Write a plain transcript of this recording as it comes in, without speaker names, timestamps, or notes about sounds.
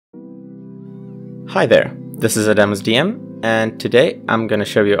Hi there, this is Adam's DM, and today I'm gonna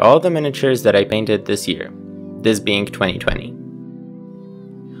show you all the miniatures that I painted this year, this being 2020.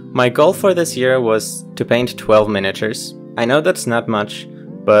 My goal for this year was to paint 12 miniatures. I know that's not much,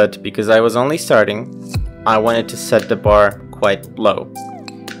 but because I was only starting, I wanted to set the bar quite low.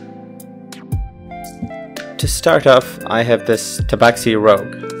 To start off, I have this Tabaxi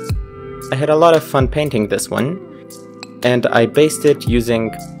Rogue. I had a lot of fun painting this one, and I based it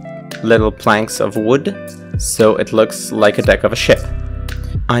using little planks of wood, so it looks like a deck of a ship.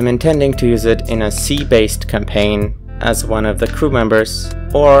 I'm intending to use it in a sea-based campaign as one of the crew members,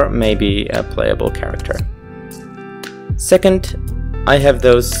 or maybe a playable character. Second, I have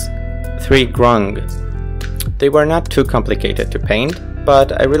those 3 grung. They were not too complicated to paint,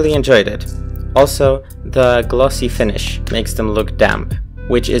 but I really enjoyed it. Also, the glossy finish makes them look damp,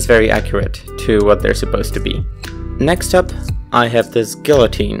 which is very accurate to what they're supposed to be. Next up, I have this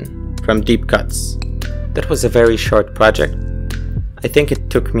guillotine from Deep Cuts. That was a very short project. I think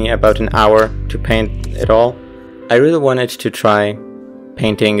it took me about an hour to paint it all. I really wanted to try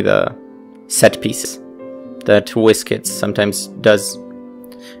painting the set pieces that WizKids sometimes does,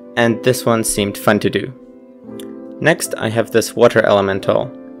 and this one seemed fun to do. Next, I have this water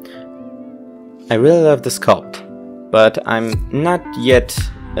elemental. I really love the sculpt, but I'm not yet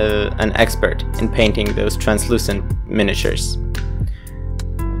an expert in painting those translucent miniatures.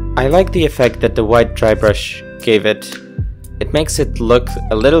 I like the effect that the white dry brush gave it. It makes it look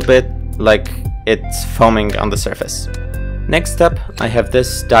a little bit like it's foaming on the surface. Next up, I have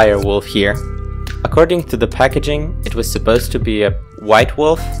this dire wolf here. According to the packaging, it was supposed to be a white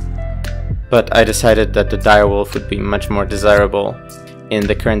wolf, but I decided that the dire wolf would be much more desirable in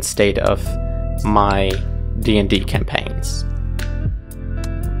the current state of my D&D campaigns.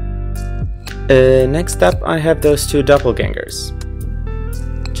 Next up, I have those 2 doppelgangers.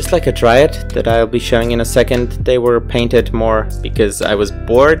 Just like a dryad that I'll be showing in a second, they were painted more because I was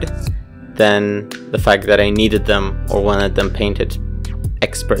bored than the fact that I needed them or wanted them painted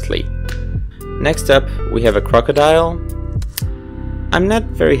expertly. Next up, we have a crocodile. I'm not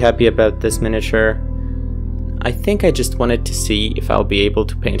very happy about this miniature. I think I just wanted to see if I'll be able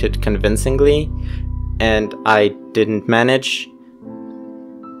to paint it convincingly, and I didn't manage.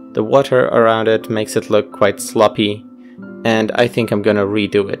 The water around it makes it look quite sloppy, and I think I'm gonna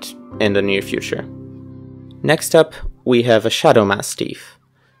redo it in the near future. Next up, we have a Shadow Mastiff.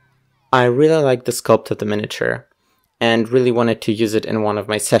 I really like the sculpt of the miniature, and really wanted to use it in one of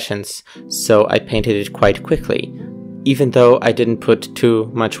my sessions, so I painted it quite quickly. Even though I didn't put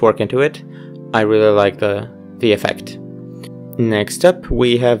too much work into it, I really like the effect. Next up,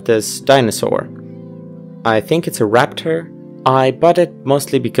 we have this dinosaur. I think it's a raptor. I bought it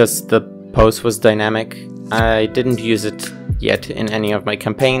mostly because the pose was dynamic. I didn't use it yet in any of my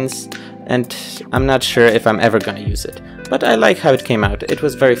campaigns, and I'm not sure if I'm ever gonna use it. But I like how it came out. It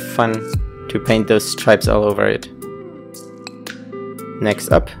was very fun to paint those stripes all over it.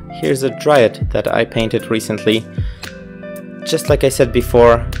 Next up, here's a dryad that I painted recently. Just like I said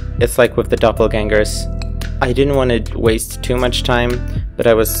before, it's like with the doppelgangers. I didn't want to waste too much time, but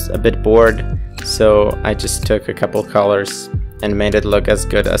I was a bit bored, so I just took a couple colors and made it look as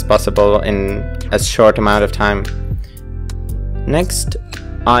good as possible in as short amount of time. Next,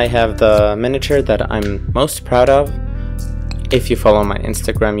 I have the miniature that I'm most proud of. If you follow my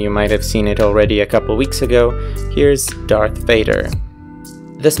Instagram, you might have seen it already a couple weeks ago. Here's Darth Vader.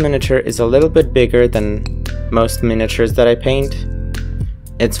 This miniature is a little bit bigger than most miniatures that I paint.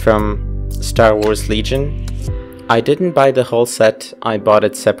 It's from Star Wars Legion. I didn't buy the whole set, I bought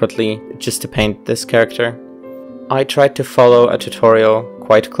it separately just to paint this character. I tried to follow a tutorial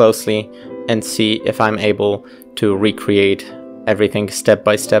quite closely and see if I'm able to recreate everything step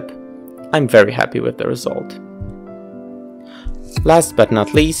by step. I'm very happy with the result. Last but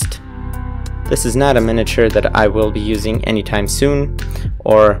not least, this is not a miniature that I will be using anytime soon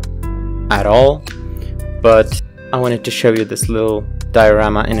or at all, but I wanted to show you this little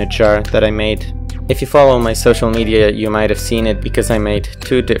diorama in a jar that I made. If you follow my social media, you might have seen it because I made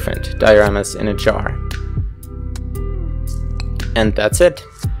 2 different dioramas in a jar. And that's it.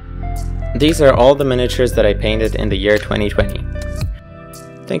 These are all the miniatures that I painted in the year 2020.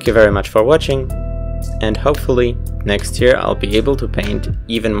 Thank you very much for watching, and hopefully next year I'll be able to paint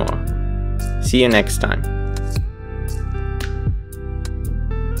even more. See you next time.